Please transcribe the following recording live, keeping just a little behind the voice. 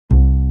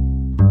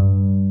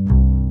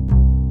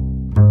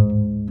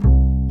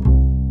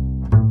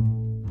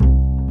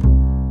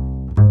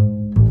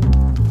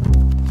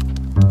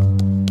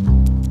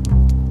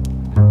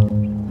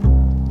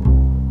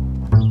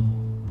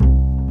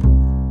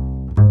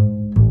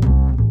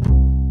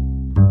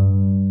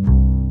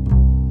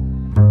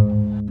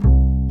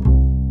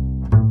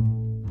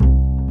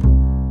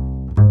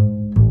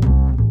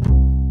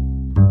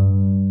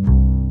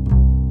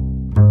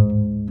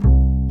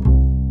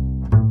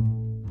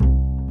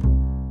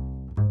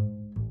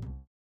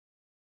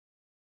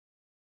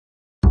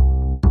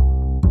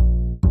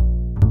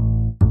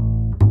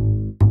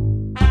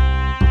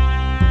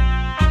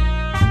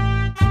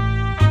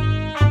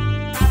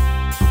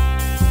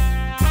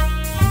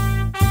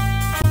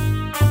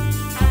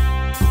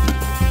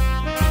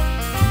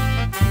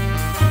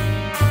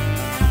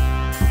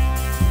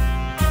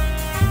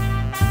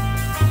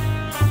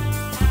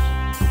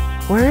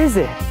is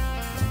it?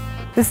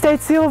 The state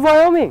seal of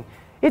Wyoming.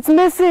 It's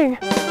missing.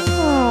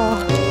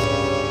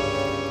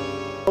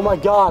 Oh my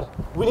God,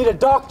 we need a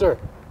doctor.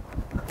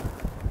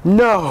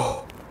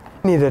 No,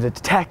 we need a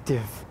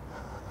detective.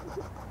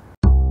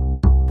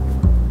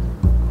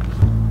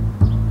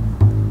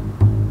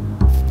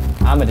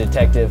 I'm a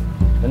detective.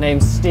 The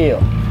name's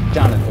Steele,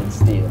 Jonathan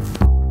Steele.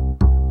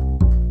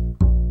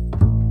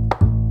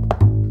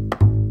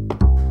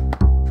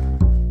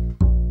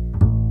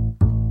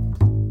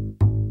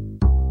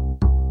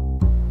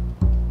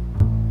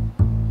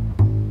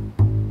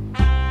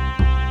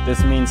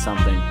 This means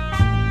something.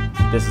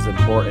 This is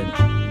important.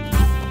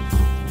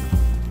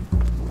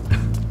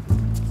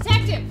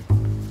 Detective!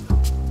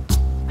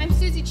 I'm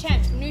Susie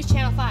Chen from News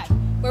Channel 5,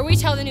 where we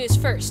tell the news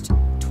first,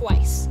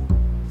 twice.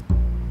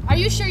 Are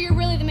you sure you're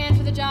really the man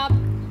for the job?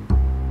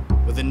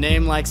 With a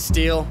name like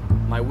Steele,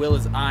 my will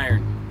is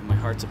iron and my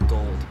heart's of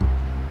gold.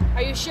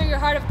 Are you sure your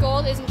heart of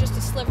gold isn't just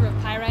a sliver of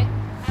pyrite?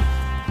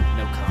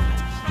 No comment.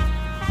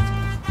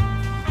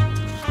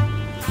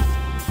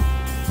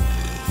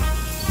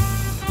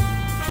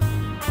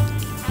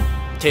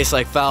 Tastes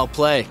like foul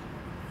play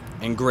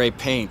and gray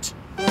paint.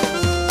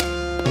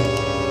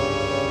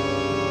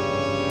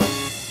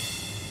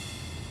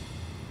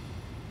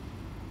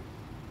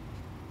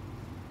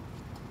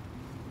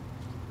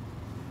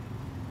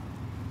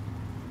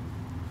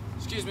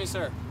 Excuse me,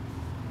 sir.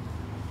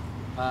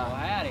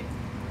 Howdy.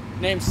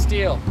 Name's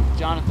Steele,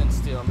 Jonathan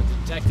Steele. I'm a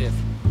detective.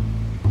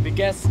 I'm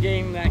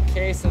investigating that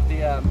case of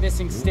the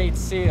missing state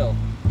seal.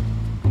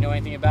 You know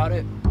anything about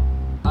it?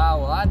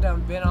 Well, I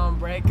done been on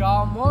break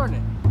all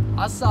morning.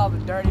 I saw the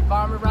dirty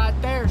varmint right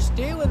there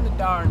stealing the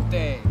darn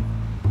thing.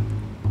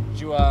 Did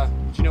you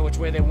know which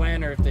way they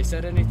went or if they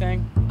said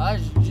anything? I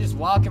was just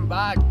walking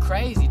by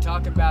crazy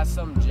talking about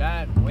some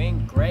giant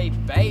winged gray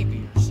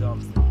baby or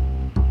something.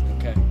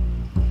 Okay.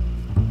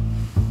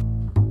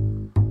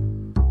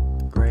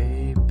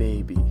 Gray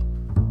baby.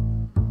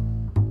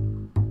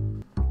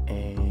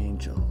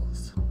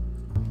 Angels.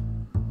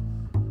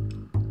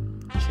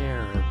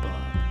 Cherubim.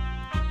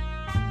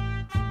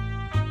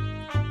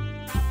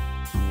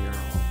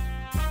 Mural.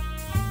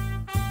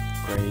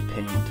 Gray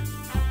paint.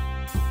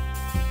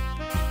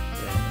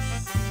 Yes.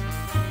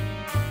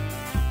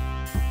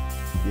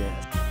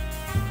 Yes.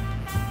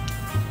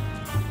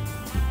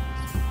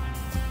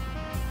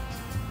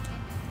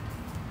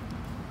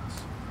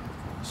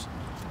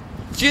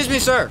 Excuse me,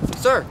 sir.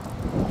 Sir.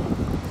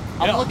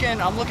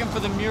 I'm looking for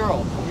the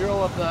mural. The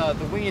mural of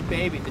the winged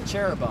baby, the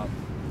cherubim.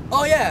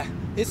 Oh yeah,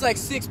 it's like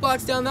 6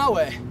 blocks down that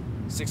way.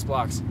 6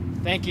 blocks.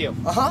 Thank you.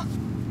 Uh-huh.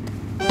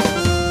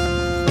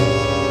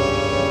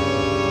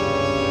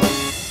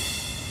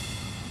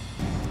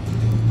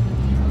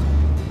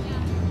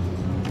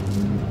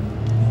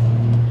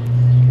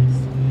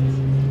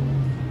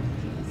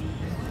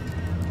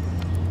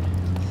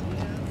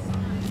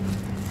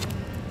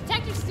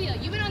 Detective Steele,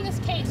 you've been on this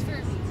case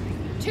for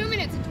 2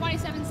 minutes and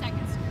 27 seconds.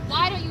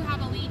 Why don't you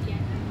have a lead yet?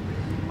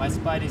 My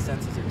spidey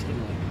senses are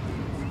tingling.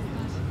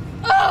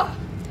 Ugh!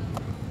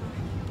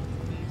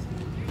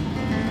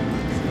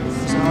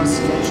 Saw a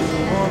sketchy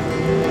woman.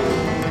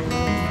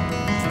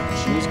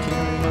 She was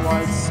carrying a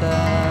white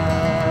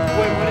sack.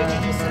 Wait, what did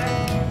you just say?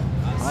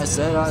 I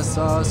said I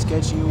saw a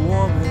sketchy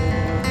woman.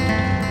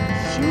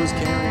 She was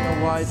carrying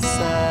a white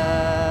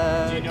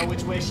sack. Do you know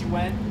which way she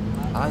went?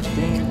 I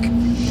think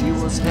she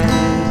was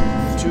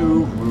headed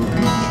to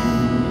Ruby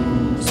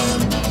Juice.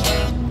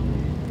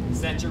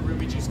 Is that your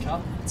ruby juice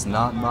cup? It's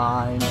not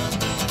mine.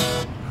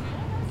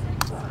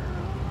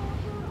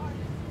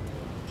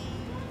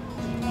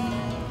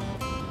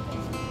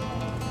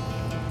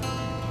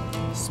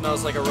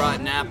 Smells like a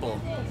rotten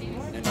apple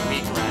and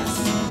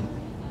wheatgrass.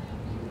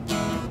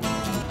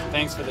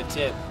 Thanks for the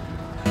tip.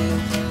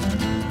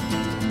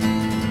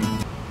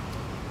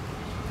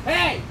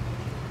 Hey!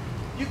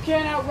 You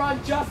can't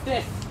outrun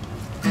justice!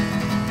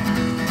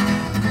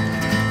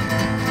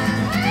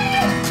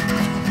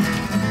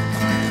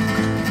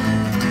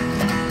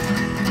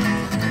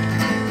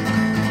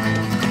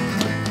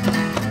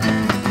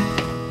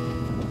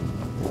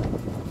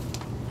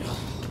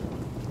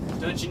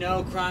 Don't you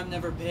know crime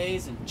never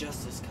pays and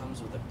justice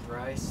comes with a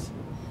price?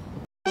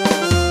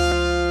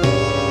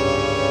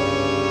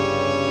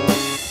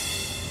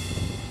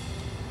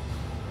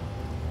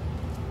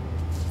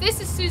 This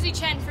is Susie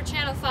Chen for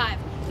Channel 5,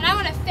 and I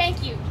want to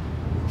thank you,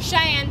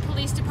 Cheyenne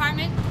Police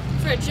Department,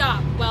 for a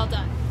job well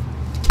done.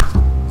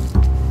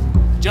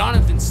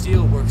 Jonathan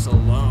Steele works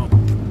alone.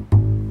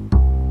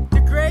 The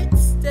great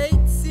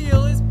state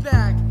seal is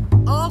back,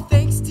 all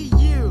thanks to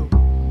you.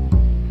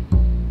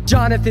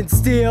 Jonathan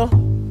Steele.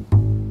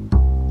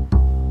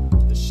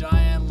 The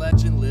Cheyenne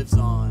legend lives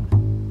on.